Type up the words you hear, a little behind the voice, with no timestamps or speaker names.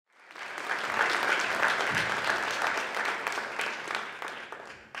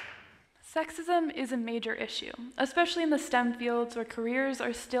Sexism is a major issue, especially in the STEM fields where careers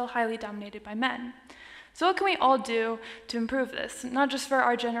are still highly dominated by men. So what can we all do to improve this, not just for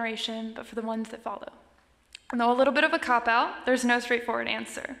our generation, but for the ones that follow? And though a little bit of a cop-out, there's no straightforward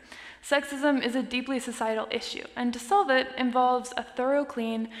answer. Sexism is a deeply societal issue, and to solve it involves a thorough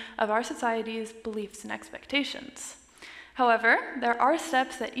clean of our society's beliefs and expectations. However, there are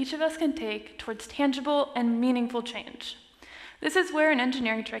steps that each of us can take towards tangible and meaningful change. This is where an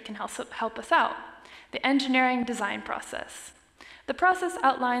engineering trick can help us out, the engineering design process. The process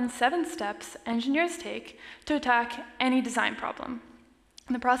outlines 7 steps engineers take to attack any design problem.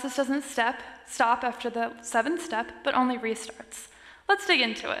 And the process doesn't stop after the 7th step, but only restarts. Let's dig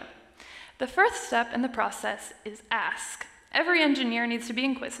into it. The first step in the process is ask. Every engineer needs to be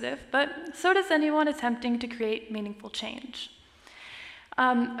inquisitive, but so does anyone attempting to create meaningful change.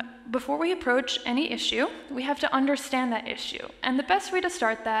 Before we approach any issue, we have to understand that issue. And the best way to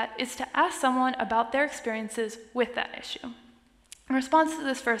start that is to ask someone about their experiences with that issue. In response to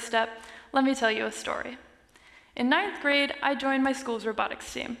this first step, let me tell you a story. In 9th grade, I joined my school's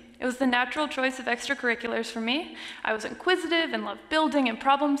robotics team. It was the natural choice of extracurriculars for me. I was inquisitive and loved building and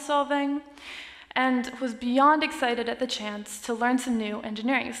problem solving, and was beyond excited at the chance to learn some new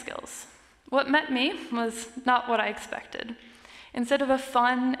engineering skills. What met me was not what I expected. Instead of a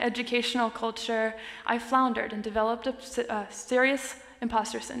fun, educational culture, I floundered and developed a serious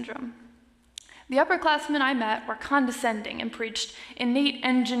imposter syndrome. The upperclassmen I met were condescending and preached innate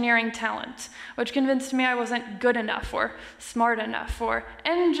engineering talent, which convinced me I wasn't good enough or smart enough or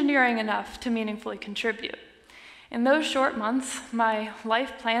engineering enough to meaningfully contribute. In those short months, my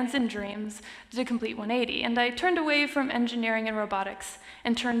life plans and dreams did a complete 180, and I turned away from engineering and robotics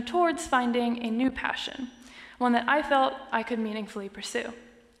and turned towards finding a new passion, one that I felt I could meaningfully pursue.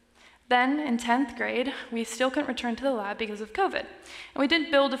 Then, in 10th grade, we still couldn't return to the lab because of COVID, and we didn't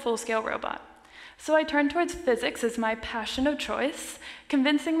build a full-scale robot. So I turned towards physics as my passion of choice,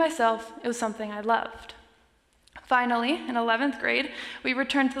 convincing myself it was something I loved. Finally, in 11th grade, we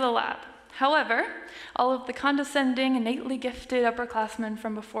returned to the lab. However, all of the condescending, innately gifted upperclassmen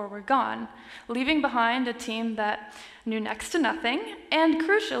from before were gone, leaving behind a team that knew next to nothing, and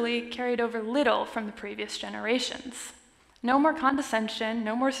crucially, carried over little from the previous generations. No more condescension,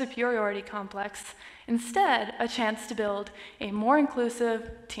 no more superiority complex, instead, a chance to build a more inclusive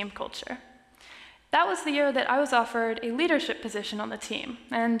team culture. That was the year that I was offered a leadership position on the team,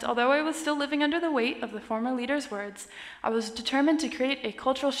 and although I was still living under the weight of the former leader's words, I was determined to create a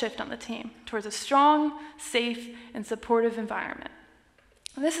cultural shift on the team towards a strong, safe, and supportive environment.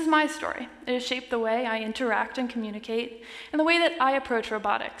 This is my story. It has shaped the way I interact and communicate, and the way that I approach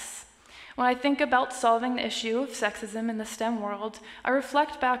robotics. When I think about solving the issue of sexism in the STEM world, I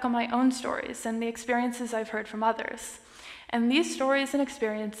reflect back on my own stories and the experiences I've heard from others. And these stories and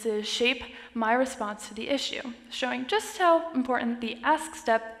experiences shape my response to the issue, showing just how important the ask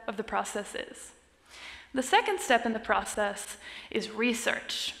step of the process is. The second step in the process is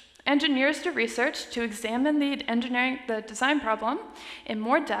research. Engineers do research to examine the design problem in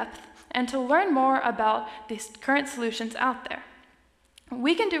more depth and to learn more about the current solutions out there.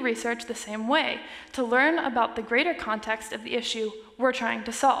 We can do research the same way to learn about the greater context of the issue we're trying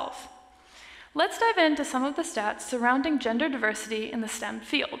to solve. Let's dive into some of the stats surrounding gender diversity in the STEM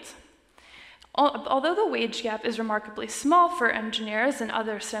field. Although the wage gap is remarkably small for engineers and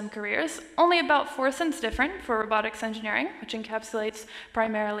other STEM careers, only about 4 cents different for robotics engineering, which encapsulates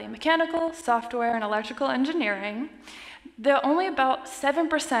primarily mechanical, software, and electrical engineering, only about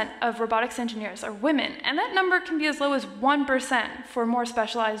 7% of robotics engineers are women, and that number can be as low as 1% for more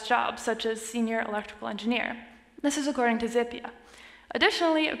specialized jobs, such as senior electrical engineer. This is according to Zippia.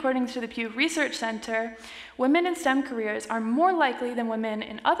 Additionally, according to the Pew Research Center, women in STEM careers are more likely than women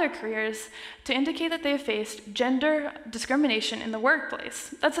in other careers to indicate that they have faced gender discrimination in the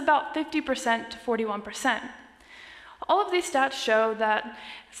workplace. That's about 50% to 41%. All of these stats show that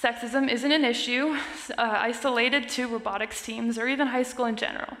sexism isn't an issue isolated to robotics teams or even high school in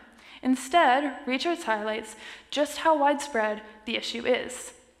general. Instead, research highlights just how widespread the issue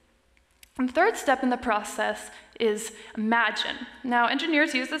is. And the third step in the process is imagine. Now,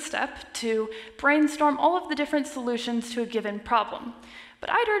 engineers use this step to brainstorm all of the different solutions to a given problem, but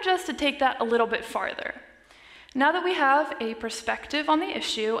I'd urge us to take that a little bit farther. Now that we have a perspective on the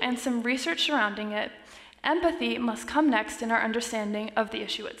issue and some research surrounding it, empathy must come next in our understanding of the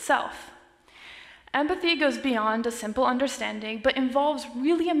issue itself. Empathy goes beyond a simple understanding, but involves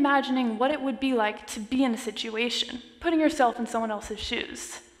really imagining what it would be like to be in a situation, putting yourself in someone else's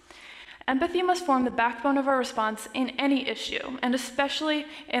shoes. Empathy must form the backbone of our response in any issue, and especially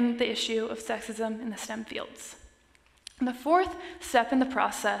in the issue of sexism in the STEM fields. And the fourth step in the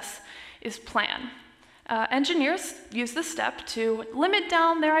process is plan. Engineers use this step to limit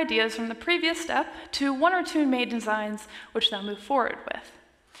down their ideas from the previous step to 1 or 2 main designs which they'll move forward with.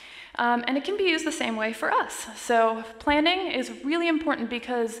 And it can be used the same way for us. So planning is really important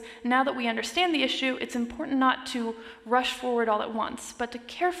because now that we understand the issue, it's important not to rush forward all at once, but to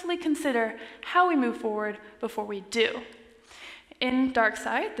carefully consider how we move forward before we do. In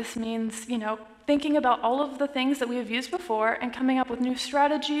DarkSide, this means, thinking about all of the things that we have used before and coming up with new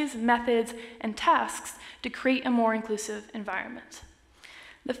strategies, methods, and tasks to create a more inclusive environment.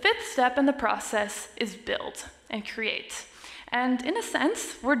 The 5th step in the process is build and create. And in a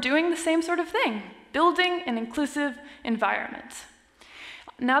sense, we're doing the same sort of thing, building an inclusive environment.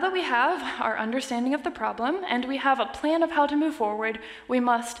 Now that we have our understanding of the problem and we have a plan of how to move forward, we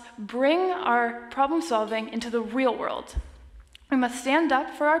must bring our problem solving into the real world. We must stand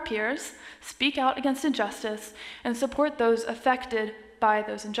up for our peers, speak out against injustice, and support those affected by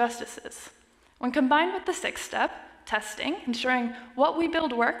those injustices. When combined with the 6th step, testing, ensuring what we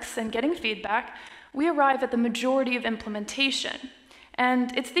build works, and getting feedback, we arrive at the majority of implementation.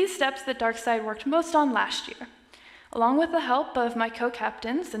 And it's these steps that DarkSide worked most on last year. Along with the help of my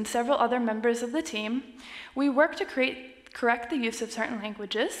co-captains and several other members of the team, we worked to correct the use of certain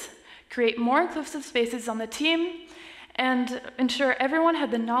languages, create more inclusive spaces on the team, and ensure everyone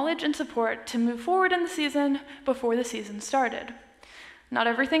had the knowledge and support to move forward in the season before the season started. Not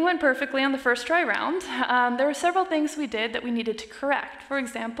everything went perfectly on the first try round. There were several things we did that we needed to correct. For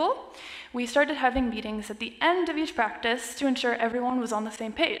example, we started having meetings at the end of each practice to ensure everyone was on the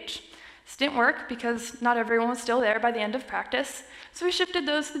same page. This didn't work because not everyone was still there by the end of practice, so we shifted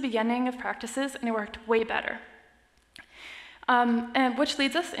those to the beginning of practices, and it worked way better. And which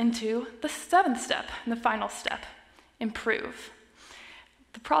leads us into the 7th step, and the final step, improve.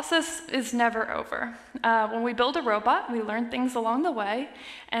 The process is never over. When we build a robot, we learn things along the way,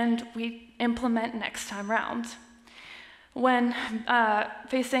 and we implement next time round. When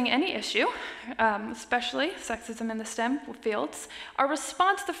facing any issue, especially sexism in the STEM fields, our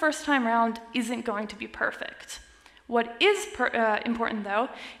response the first time round isn't going to be perfect. What is important, though,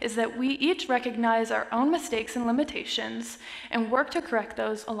 is that we each recognize our own mistakes and limitations and work to correct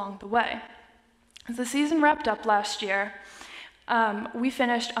those along the way. As the season wrapped up last year, we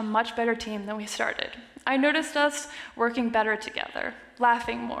finished a much better team than we started. I noticed us working better together,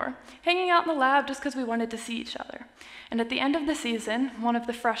 laughing more, hanging out in the lab just because we wanted to see each other. And at the end of the season, one of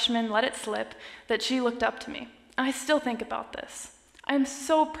the freshmen let it slip that she looked up to me. And I still think about this. I am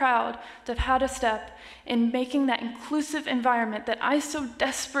so proud to have had a step in making that inclusive environment that I so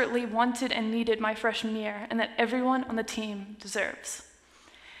desperately wanted and needed my freshman year, and that everyone on the team deserves.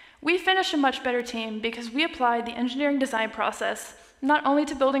 We finished a much better team because we applied the engineering design process not only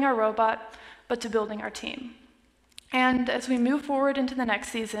to building our robot, but to building our team. And as we move forward into the next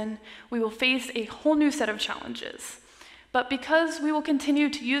season, we will face a whole new set of challenges. But because we will continue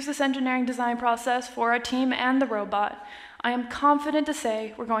to use this engineering design process for our team and the robot, I am confident to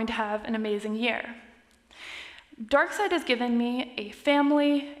say we're going to have an amazing year. DarkSide has given me a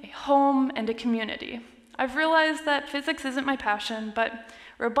family, a home, and a community. I've realized that physics isn't my passion, but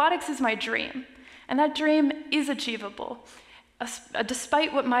robotics is my dream, and that dream is achievable,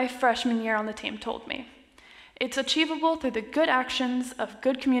 despite what my freshman year on the team told me. It's achievable through the good actions of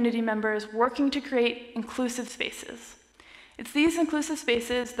good community members working to create inclusive spaces. It's these inclusive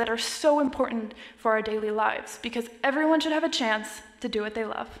spaces that are so important for our daily lives, because everyone should have a chance to do what they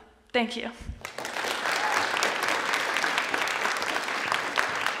love. Thank you.